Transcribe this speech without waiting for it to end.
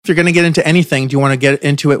If you're going to get into anything, do you want to get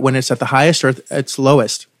into it when it's at the highest or its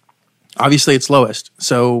lowest? Obviously, it's lowest.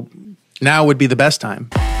 So now would be the best time.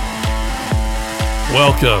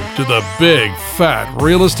 Welcome to the Big Fat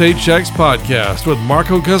Real Estate Checks podcast with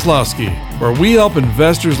Marco Kozlowski, where we help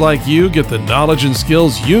investors like you get the knowledge and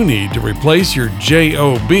skills you need to replace your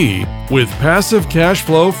JOB with passive cash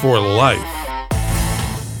flow for life.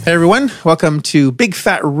 Hey everyone, welcome to Big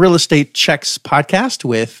Fat Real Estate Checks podcast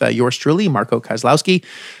with yours truly, Marco Kozlowski,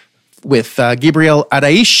 with Gabriel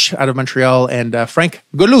Araish out of Montreal and Frank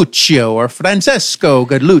Galluccio or Francesco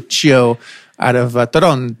Galluccio out of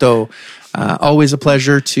Toronto. Always a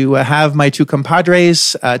pleasure to have my two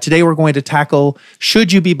compadres. Today we're going to tackle,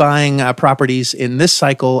 should you be buying properties in this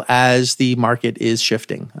cycle as the market is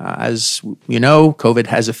shifting? As you know, COVID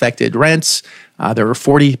has affected rents. There are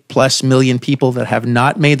 40 plus million people that have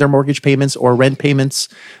not made their mortgage payments or rent payments.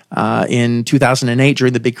 In 2008,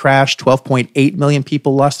 during the big crash, 12.8 million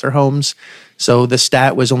people lost their homes. So the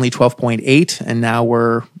stat was only 12.8, and now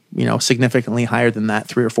we're significantly higher than that,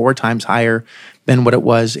 3 or 4 times higher than what it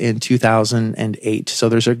was in 2008. So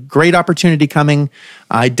there's a great opportunity coming.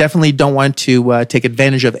 I definitely don't want to take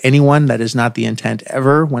advantage of anyone. That is not the intent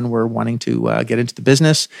ever when we're wanting to get into the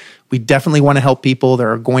business. We definitely want to help people.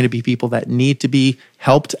 There are going to be people that need to be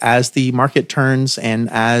helped as the market turns and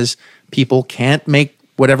as people can't make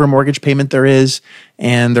whatever mortgage payment there is,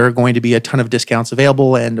 and there are going to be a ton of discounts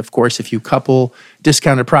available. And of course, if you couple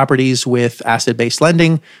discounted properties with asset-based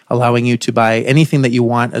lending, allowing you to buy anything that you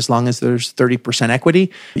want as long as there's 30%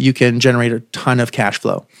 equity, you can generate a ton of cash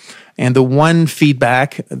flow. And the one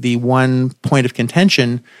feedback, the one point of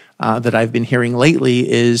contention that I've been hearing lately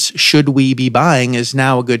is, should we be buying? Is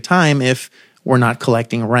now a good time if we're not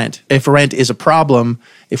collecting rent? If rent is a problem,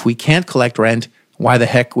 if we can't collect rent, why the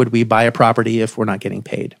heck would we buy a property if we're not getting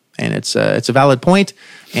paid? And it's a valid point,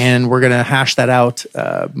 and we're going to hash that out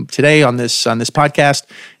today on this podcast.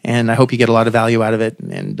 And I hope you get a lot of value out of it.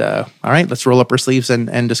 And all right, let's roll up our sleeves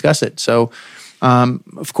and discuss it. So,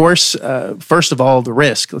 of course, first of all, the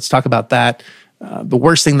risk. Let's talk about that. The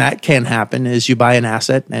worst thing that can happen is you buy an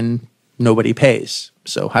asset and nobody pays.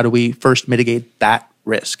 So how do we first mitigate that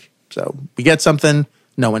risk? So we get something,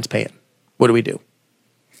 no one's paying. What do we do?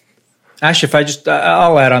 Actually,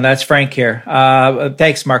 I'll add on that. It's Frank here.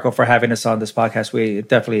 Thanks, Marco, for having us on this podcast. We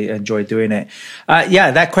definitely enjoy doing it.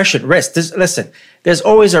 That question, risk. Listen, there's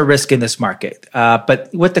always a risk in this market.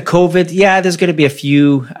 But with the COVID, there's going to be a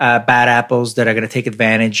few bad apples that are going to take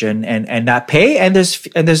advantage and not pay. And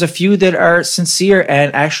there's a few that are sincere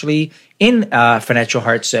and actually in financial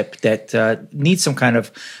hardship that need some kind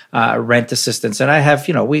of rent assistance. And I have,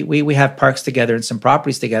 we have parks together and some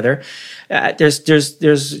properties together.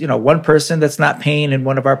 There's one person that's not paying in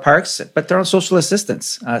one of our parks, but they're on social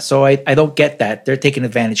assistance. So I don't get that. They're taking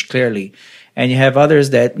advantage clearly. And you have others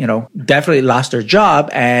that, definitely lost their job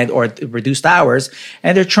or reduced hours,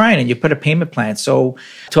 and they're trying, and you put a payment plan. So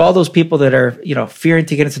to all those people that are, fearing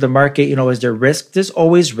to get into the market, is there risk? There's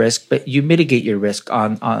always risk, but you mitigate your risk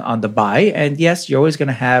on the buy. And yes, you're always going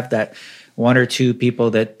to have that 1 or 2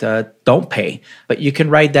 people that don't pay, but you can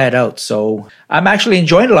ride that out. So I'm actually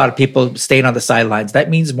enjoying a lot of people staying on the sidelines. That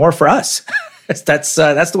means more for us. That's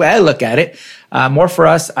the way I look at it. More for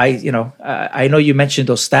us. I know you mentioned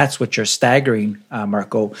those stats, which are staggering,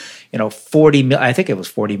 Marco. 40 million. I think it was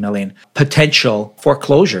 40 million potential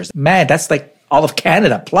foreclosures. Man, that's like all of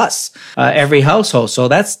Canada plus every household. So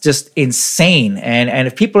that's just insane. And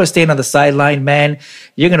if people are staying on the sideline, man,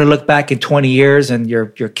 you're going to look back in 20 years, and your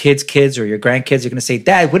kids' kids or your grandkids are going to say,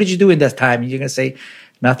 "Dad, what did you do in that time?" And you're going to say,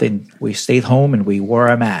 "Nothing. We stayed home and we wore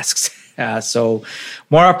our masks." So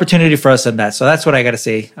more opportunity for us on that. So that's what I got to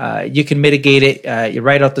say. You can mitigate it. You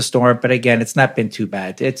ride out the storm, but again, it's not been too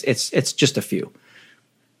bad. It's just a few.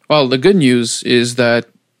 Well, the good news is that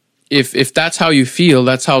if that's how you feel,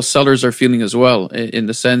 that's how sellers are feeling as well, in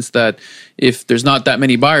the sense that if there's not that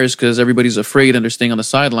many buyers because everybody's afraid and they're staying on the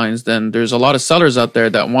sidelines, then there's a lot of sellers out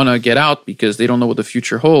there that want to get out because they don't know what the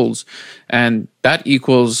future holds. And that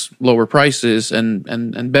equals lower prices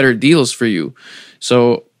and better deals for you.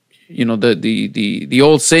 So the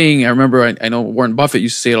old saying, I remember, I know Warren Buffett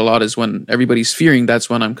used to say it a lot, is when everybody's fearing, that's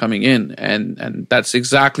when I'm coming in. And that's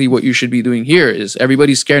exactly what you should be doing here. Is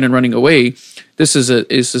everybody's scared and running away. This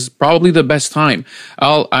is probably the best time.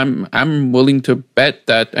 I'm willing to bet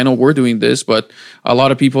that, I know we're doing this, but a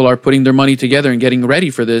lot of people are putting their money together and getting ready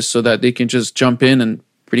for this so that they can just jump in and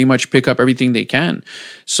pretty much pick up everything they can.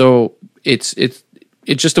 So it's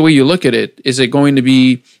just the way you look at it. Is it going to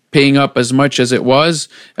be paying up as much as it was?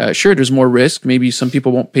 Sure, there's more risk. Maybe some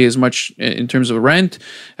people won't pay as much in terms of rent,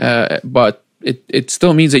 but it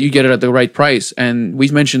still means that you get it at the right price. And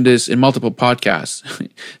we've mentioned this in multiple podcasts.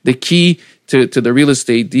 The key to the real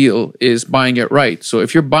estate deal is buying it right. So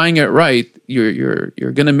if you're buying it right, you're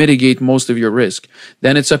going to mitigate most of your risk.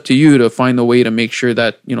 Then it's up to you to find a way to make sure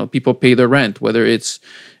that, you know, people pay their rent, whether it's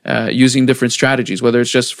using different strategies, whether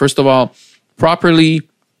it's just, first of all, properly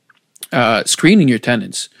screening your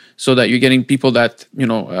tenants so that you're getting people that, you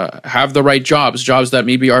know, have the right jobs that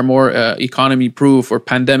maybe are more economy proof or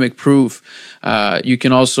pandemic proof. You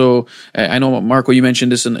can also, I know, Marco, you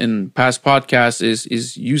mentioned this in past podcasts,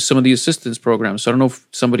 is use some of the assistance programs. So I don't know if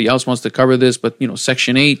somebody else wants to cover this, but, you know,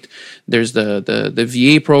 Section 8, there's the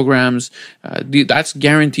VA programs. That's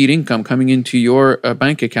guaranteed income coming into your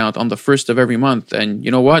bank account on the first of every month. And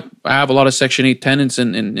you know what? I have a lot of Section 8 tenants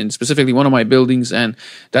in specifically one of my buildings, and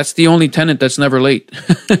that's the only tenant that's never late.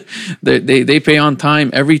 They pay on time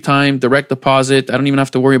every time, direct deposit. I don't even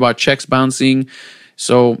have to worry about checks bouncing.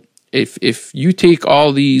 So if you take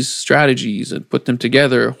all these strategies and put them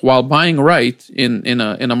together while buying right in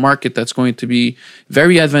a market that's going to be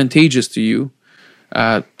very advantageous to you,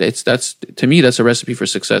 that's to me, that's a recipe for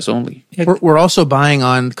success only. We're also buying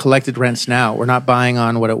on collected rents now. We're not buying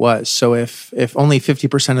on what it was. So if only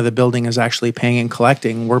 50% of the building is actually paying and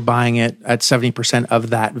collecting, we're buying it at 70%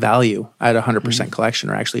 of that value at 100% collection,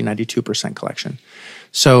 or actually 92% collection.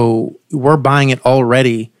 So we're buying it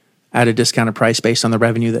already at a discounted price based on the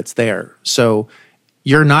revenue that's there. So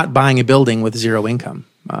you're not buying a building with zero income.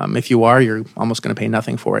 If you are, you're almost going to pay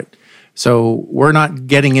nothing for it. So we're not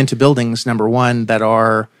getting into buildings, number one, that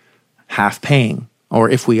are half paying. Or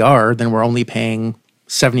if we are, then we're only paying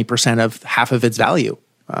 70% of half of its value.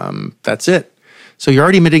 That's it. So you're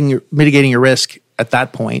already mitigating your risk at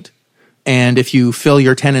that point. And if you fill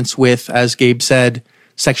your tenants with, as Gabe said,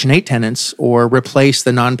 Section 8 tenants, or replace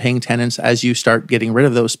the non-paying tenants as you start getting rid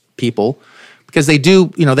of those people, because they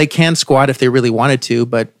do, you know, they can squat if they really wanted to,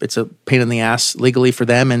 but it's a pain in the ass legally for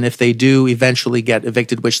them. And if they do eventually get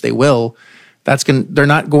evicted, which they will, they're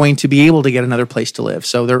not going to be able to get another place to live.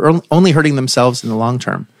 So they're only hurting themselves in the long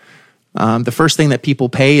term. The first thing that people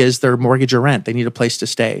pay is their mortgage or rent. They need a place to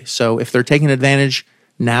stay. So if they're taking advantage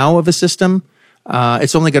now of a system,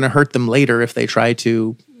 it's only going to hurt them later if they try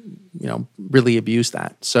to, you know, really abuse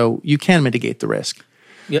that. So you can mitigate the risk.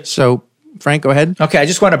 Yep. So Frank, go ahead. Okay, I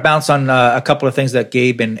just want to bounce on a couple of things that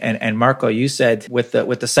Gabe and Marco, you said with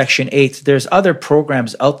the Section 8. There's other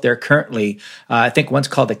programs out there currently. I think one's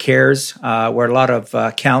called the CARES, where a lot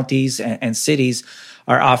of counties and cities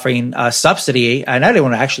are offering subsidy, and not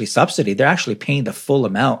even actually subsidy, they're actually paying the full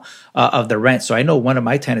amount of the rent. So I know one of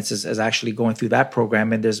my tenants is actually going through that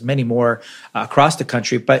program, and there's many more across the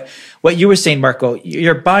country. But what you were saying, Marco,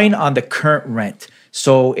 you're buying on the current rent.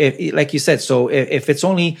 So if, like you said, if it's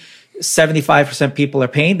only 75% people are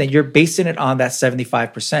paying, then you're basing it on that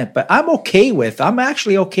 75%. But I'm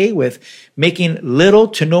actually okay with making little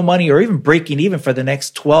to no money, or even breaking even for the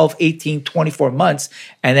next 12, 18, 24 months.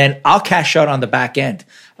 And then I'll cash out on the back end.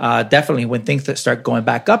 Definitely when things start going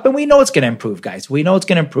back up. And we know it's going to improve, guys. We know it's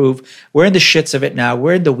going to improve. We're in the shits of it now.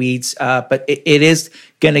 We're in the weeds. But it is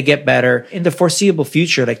going to get better in the foreseeable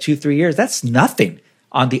future, like 2-3 years. That's nothing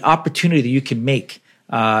on the opportunity that you can make.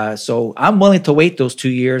 So I'm willing to wait those 2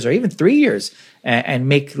 years or even 3 years and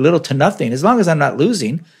make little to nothing, as long as I'm not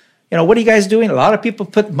losing. You know, what are you guys doing? A lot of people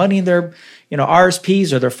put money in their, you know,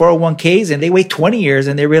 RSPs or their 401ks, and they wait 20 years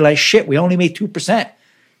and they realize, shit, we only made 2%.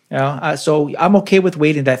 You know, so I'm okay with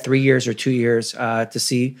waiting that 3 years or 2 years to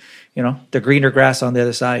see, you know, the greener grass on the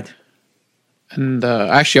other side. And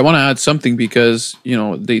actually, I want to add something, because, you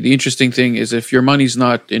know, the interesting thing is, if your money's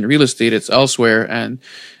not in real estate, it's elsewhere. And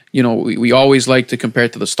you know, we always like to compare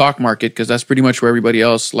it to the stock market, because that's pretty much where everybody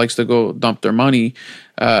else likes to go dump their money.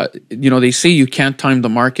 You know, they say you can't time the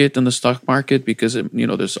market in the stock market because, you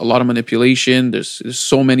know, there's a lot of manipulation. There's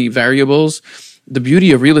so many variables. The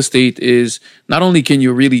beauty of real estate is not only can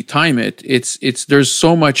you really time it, there's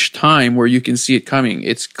so much time where you can see it coming.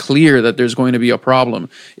 It's clear that there's going to be a problem.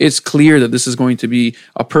 It's clear that this is going to be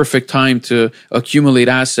a perfect time to accumulate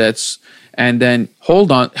assets, and then hold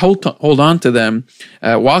on to them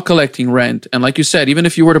while collecting rent. And like you said, even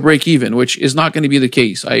if you were to break even, which is not going to be the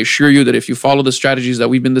case, I assure you that if you follow the strategies that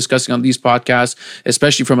we've been discussing on these podcasts,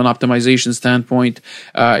 especially from an optimization standpoint,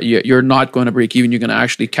 you're not going to break even. You're going to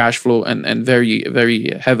actually cash flow and very,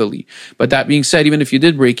 very heavily. But that being said, even if you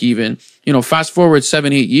did break even, you know, fast forward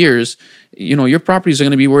 7-8 years, you know, your properties are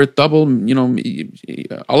going to be worth double, you know,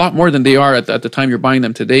 a lot more than they are at the time you're buying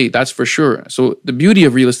them today. That's for sure. So the beauty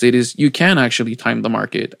of real estate is you can actually time time the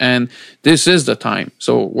market, and this is the time.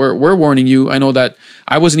 So we're warning you. I know that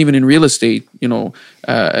I wasn't even in real estate,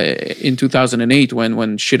 in 2008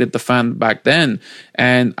 when shit hit the fan back then,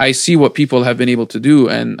 and I see what people have been able to do,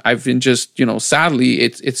 and I've been just, sadly,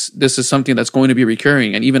 this is something that's going to be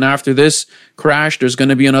recurring, and even after this crash, there's going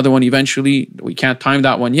to be another one eventually. We can't time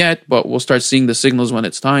that one yet, but we'll start seeing the signals when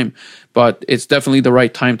it's time. But it's definitely the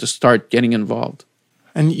right time to start getting involved.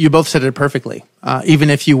 And you both said it perfectly. Even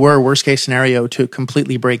if you were, worst case scenario, to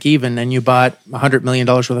completely break even and you bought $100 million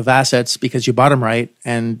worth of assets because you bought them right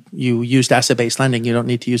and you used asset-based lending, you don't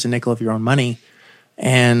need to use a nickel of your own money,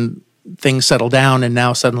 and things settle down and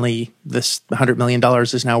now suddenly this $100 million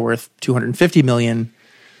is now worth $250 million.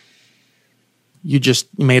 You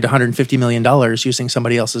just made $150 million using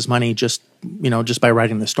somebody else's money just by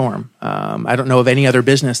riding the storm. I don't know of any other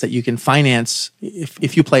business that you can finance.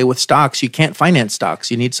 If you play with stocks, you can't finance stocks.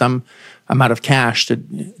 You need some amount of cash to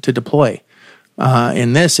deploy.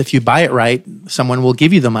 In this, if you buy it right, someone will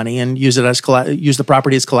give you the money and use the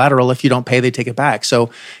property as collateral. If you don't pay, they take it back. So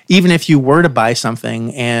even if you were to buy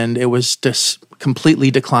something and it was just completely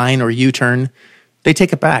decline or U-turn, they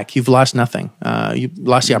take it back. You've lost nothing. You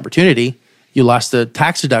lost the opportunity. You lost the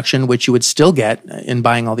tax deduction, which you would still get in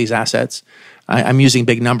buying all these assets. I'm using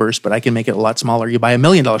big numbers, but I can make it a lot smaller. You buy $1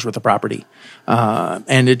 million worth of property,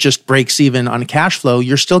 and it just breaks even on cash flow.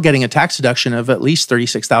 You're still getting a tax deduction of at least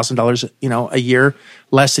 $36,000, a year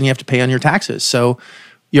less than you have to pay on your taxes. So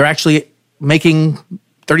you're actually making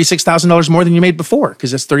 $36,000 more than you made before,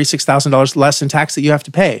 because it's $36,000 less in tax that you have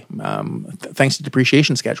to pay, thanks to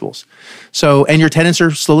depreciation schedules. So, and your tenants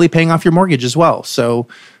are slowly paying off your mortgage as well. So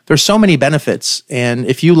there's so many benefits. And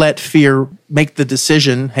if you let fear make the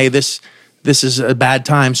decision, hey, this is a bad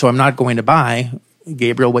time, so I'm not going to buy,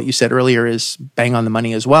 Gabriel, what you said earlier is bang on the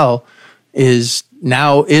money as well, is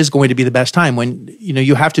going to be the best time. When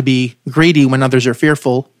you have to be greedy when others are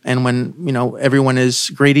fearful, and when everyone is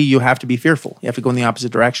greedy, you have to be fearful. You have to go in the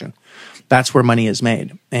opposite direction. That's where money is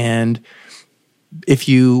made. And if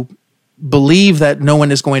you believe that no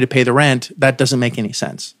one is going to pay the rent, that doesn't make any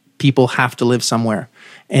sense. People have to live somewhere.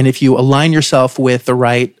 And if you align yourself with the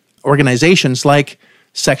right organizations like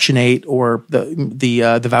Section 8 or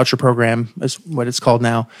the voucher program is what it's called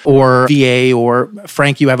now, or VA, or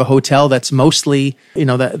Frank, you have a hotel that's mostly,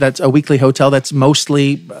 that's a weekly hotel that's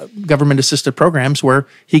mostly government assisted programs where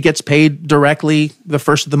he gets paid directly the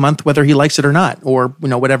first of the month, whether he likes it or not, or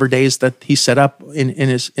whatever days that he set up in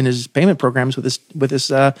his payment programs with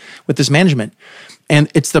his management. And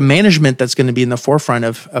it's the management that's going to be in the forefront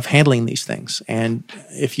of handling these things. And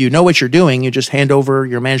if you know what you're doing, you just hand over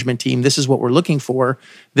your management team. This is what we're looking for.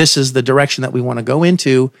 This is the direction that we want to go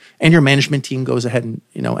into. And your management team goes ahead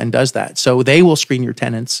and does that. So they will screen your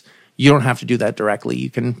tenants. You don't have to do that directly. You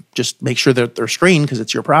can just make sure that they're screened because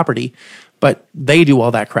it's your property. But they do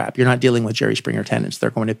all that crap. You're not dealing with Jerry Springer tenants.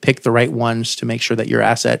 They're going to pick the right ones to make sure that your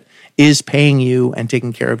asset is paying you and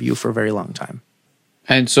taking care of you for a very long time.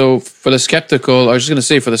 And so for the skeptical, I was just going to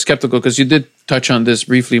say for the skeptical, because you did touch on this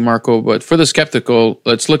briefly, Marco, but for the skeptical,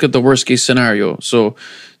 let's look at the worst case scenario. So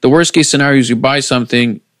the worst case scenario is you buy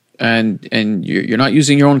something and you're not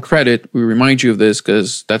using your own credit. We remind you of this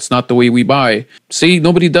because that's not the way we buy. Say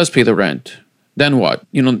nobody does pay the rent. Then what?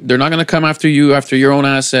 They're not going to come after you, after your own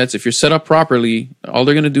assets. If you're set up properly, all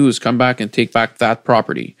they're going to do is come back and take back that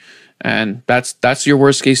property. And that's your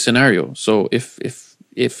worst case scenario. So if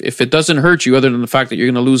it doesn't hurt you other than the fact that you're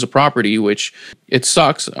going to lose a property, which it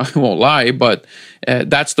sucks, I won't lie, but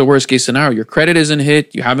that's the worst case scenario. Your credit isn't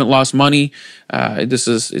hit. You haven't lost money. That's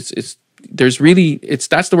the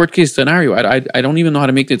worst case scenario. I don't even know how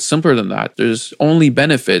to make it simpler than that. There's only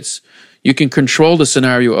benefits. You can control the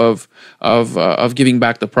scenario of giving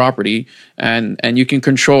back the property, and you can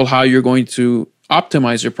control how you're going to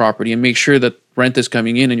optimize your property and make sure that rent is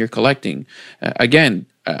coming in and you're collecting. Again,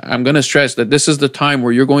 I'm going to stress that this is the time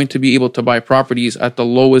where you're going to be able to buy properties at the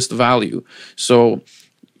lowest value. So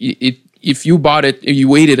if you bought it, you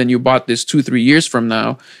waited and you bought this 2-3 years from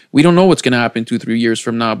now, we don't know what's going to happen 2-3 years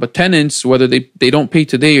from now. But tenants, whether they don't pay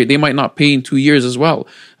today, they might not pay in 2 years as well.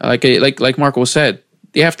 Like Marco said,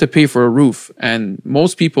 they have to pay for a roof. And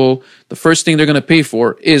most people, the first thing they're going to pay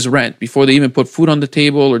for is rent. Before they even put food on the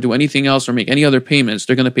table or do anything else or make any other payments,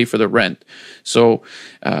 they're going to pay for the rent. So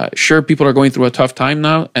sure, people are going through a tough time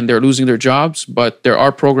now and they're losing their jobs, but there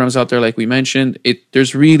are programs out there like we mentioned.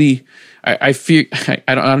 There's really, I fear,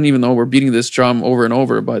 I don't even know, we're beating this drum over and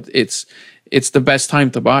over, but it's the best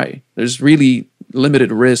time to buy. There's really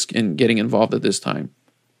limited risk in getting involved at this time.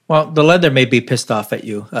 Well, the lender may be pissed off at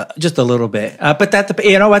you just a little bit, but that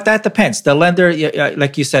that depends. The lender,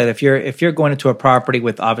 like you said, if you're going into a property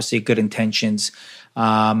with obviously good intentions,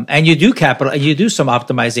 and you do you do some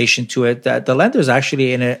optimization to it, the lender's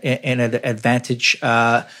actually in an advantage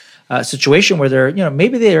situation where they're,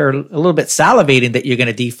 maybe they're a little bit salivating that you're going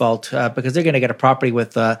to default because they're going to get a property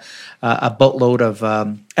with a boatload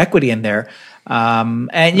of equity in there.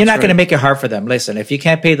 And you're not going to make it hard for them. Listen, if you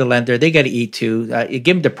can't pay the lender, they got to eat too. You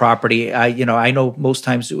give them the property. I know most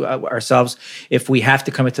times ourselves, if we have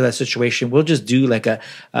to come into that situation, we'll just do like a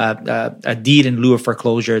deed in lieu of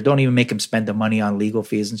foreclosure. Don't even make them spend the money on legal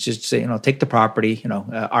fees, and just say, take the property.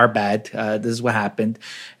 Our bad. This is what happened,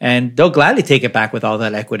 and they'll gladly take it back with all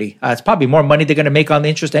that equity. It's probably more money they're going to make on the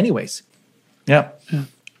interest, anyways. Yeah.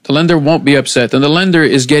 The lender won't be upset, and the lender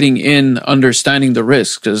is getting in, understanding the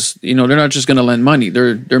risk, because they're not just going to lend money;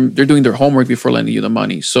 they're doing their homework before lending you the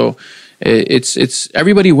money. So it's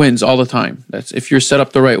everybody wins all the time. That's if you're set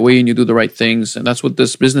up the right way and you do the right things, and that's what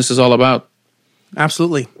this business is all about.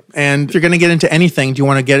 Absolutely. And if you're going to get into anything, do you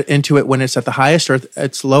want to get into it when it's at the highest or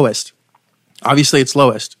its lowest? Obviously, it's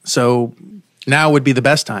lowest. So now would be the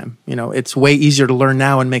best time. It's way easier to learn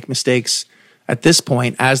now and make mistakes at this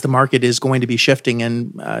point, as the market is going to be shifting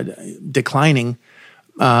and declining.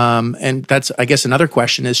 And that's, I guess, another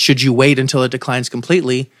question is, should you wait until it declines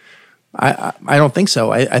completely? I don't think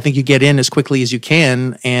so. I think you get in as quickly as you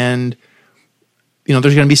can. And,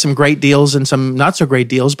 there's going to be some great deals and some not so great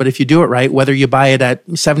deals. But if you do it right, whether you buy it at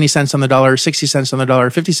 70 cents on the dollar, 60 cents on the dollar,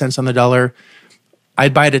 50 cents on the dollar,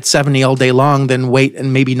 I'd buy it at 70 all day long, then wait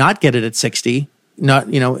and maybe not get it at 60. Not,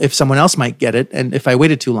 if someone else might get it and if I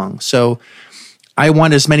waited too long. So I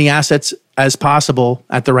want as many assets as possible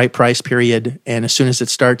at the right price period. And as soon as it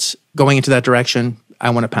starts going into that direction,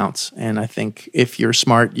 I want to pounce. And I think if you're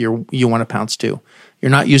smart, you want to pounce too. You're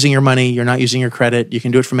not using your money. You're not using your credit. You can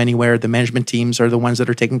do it from anywhere. The management teams are the ones that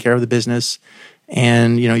are taking care of the business.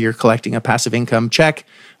 And, you're collecting a passive income check,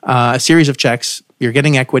 a series of checks. You're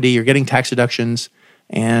getting equity. You're getting tax deductions.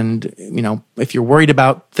 And, if you're worried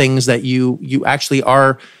about things that you actually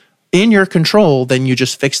are in your control, then you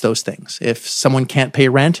just fix those things. If someone can't pay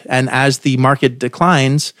rent, and as the market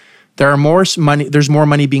declines, there's more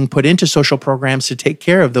money being put into social programs to take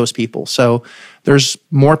care of those people. So there's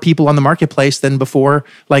more people on the marketplace than before.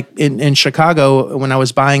 Like in Chicago, when I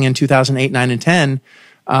was buying in 2008, 9, and 10,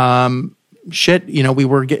 there was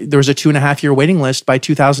a 2.5-year waiting list by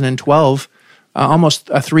 2012, almost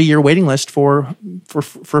a 3-year waiting list for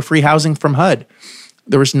free housing from HUD.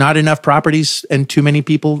 There was not enough properties and too many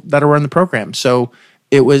people that were in the program. So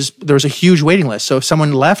there was a huge waiting list. So if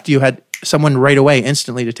someone left, you had someone right away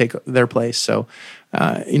instantly to take their place. So,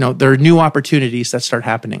 there are new opportunities that start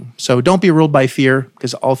happening. So don't be ruled by fear,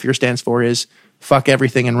 because all fear stands for is fuck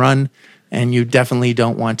everything and run. And you definitely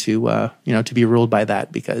don't want to, to be ruled by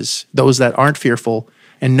that, because those that aren't fearful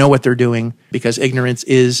and know what they're doing, because ignorance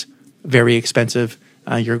is very expensive,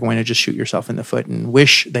 you're going to just shoot yourself in the foot and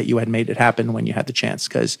wish that you had made it happen when you had the chance.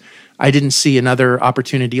 Because I didn't see another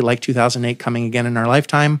opportunity like 2008 coming again in our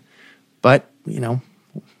lifetime. But,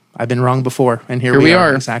 I've been wrong before, and here we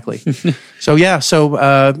are. Exactly. So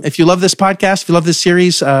if you love this podcast, if you love this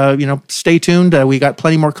series, stay tuned. We got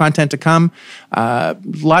plenty more content to come.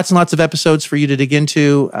 Lots and lots of episodes for you to dig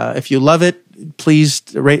into. If you love it, please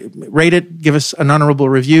rate it, give us an honorable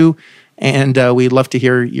review. And we'd love to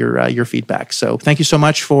hear your feedback. So thank you so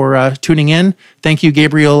much for tuning in. Thank you,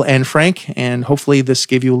 Gabriel and Frank. And hopefully this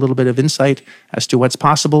gave you a little bit of insight as to what's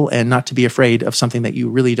possible, and not to be afraid of something that you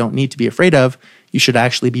really don't need to be afraid of. You should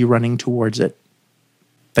actually be running towards it.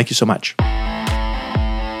 Thank you so much.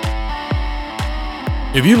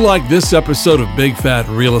 If you like this episode of Big Fat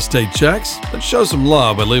Real Estate Checks, let's show some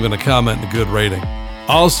love by leaving a comment and a good rating.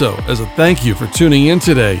 Also, as a thank you for tuning in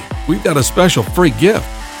today, we've got a special free gift.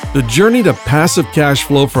 The journey to passive cash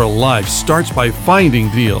flow for life starts by finding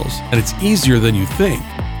deals, and it's easier than you think.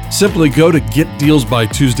 Simply go to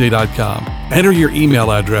getdealsbytuesday.com, enter your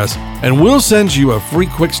email address, and we'll send you a free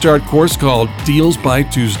quick start course called Deals by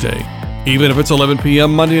Tuesday. Even if it's 11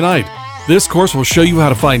 p.m. Monday night, this course will show you how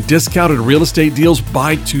to find discounted real estate deals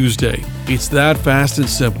by Tuesday. It's that fast and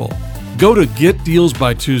simple. Go to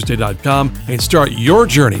getdealsbytuesday.com and start your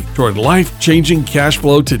journey toward life-changing cash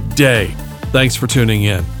flow today. Thanks for tuning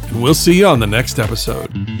in, and we'll see you on the next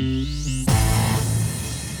episode.